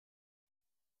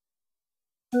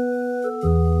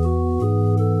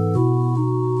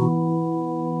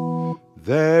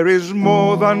There is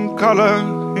more than color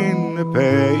in a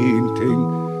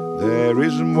painting. There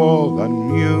is more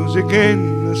than music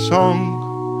in a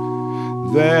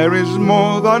song. There is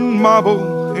more than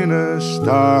marble in a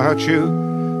statue.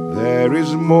 There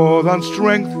is more than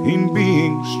strength in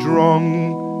being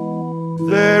strong.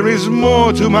 There is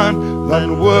more to man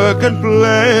than work and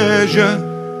pleasure.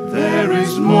 There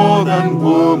is more than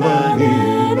woman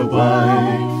in a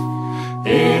wife.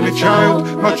 In a child,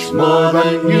 much more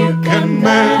than you can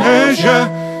measure.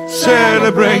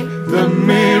 Celebrate the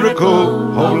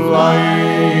miracle of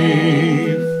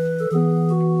life.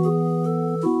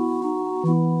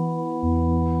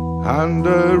 And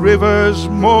a river's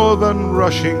more than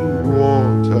rushing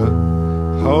water.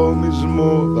 Home is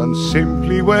more than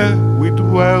simply where we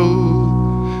dwell.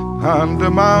 And the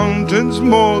mountain's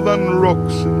more than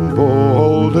rocks and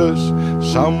boulders.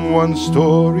 Someone's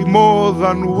story more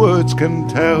than words can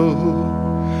tell.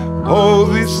 All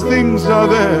these things are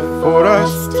there for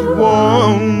us to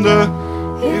wonder,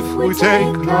 if we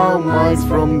take our minds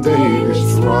from daily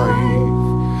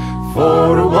strife.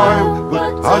 For a while,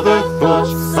 but other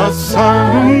thoughts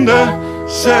asunder,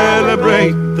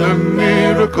 celebrate the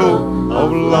miracle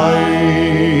of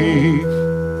life.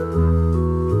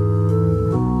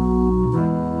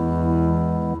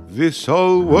 This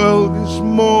whole world is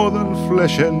more than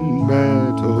flesh and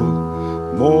metal,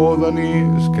 more than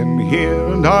ears can hear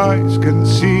and eyes can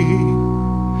see.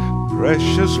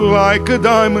 Precious like a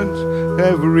diamond,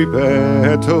 every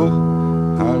petal,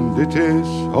 and it is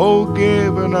all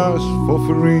given us for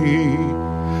free.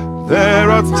 There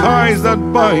are ties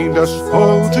that bind us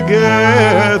all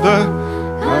together,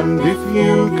 and if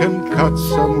you can cut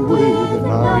some with a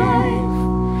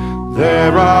knife,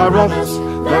 there are others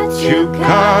that you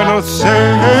cannot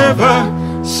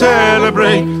sever.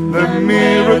 Celebrate the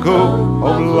miracle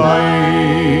of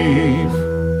life.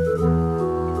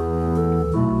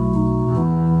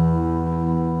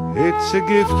 It's a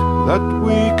gift that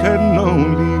we can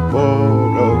only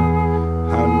borrow,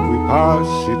 and we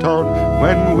pass it on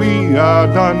when we are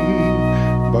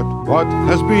done. But what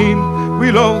has been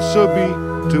will also be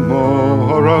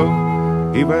tomorrow,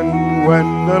 even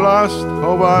when the last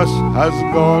of us has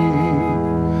gone.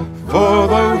 For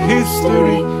though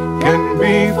history can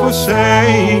be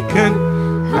forsaken,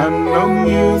 and no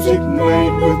music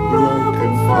made with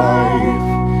broken fife,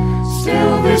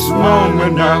 still this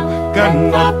moment now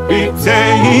cannot be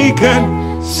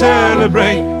taken.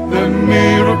 Celebrate the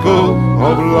miracle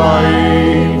of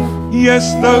life.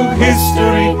 Yes, though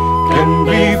history can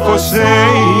be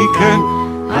forsaken,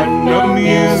 and no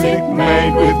music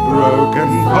made with broken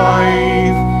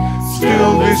fife,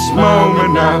 still this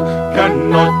moment now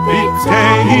cannot be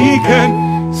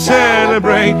taken.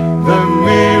 Celebrate the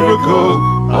miracle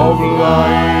of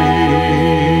life.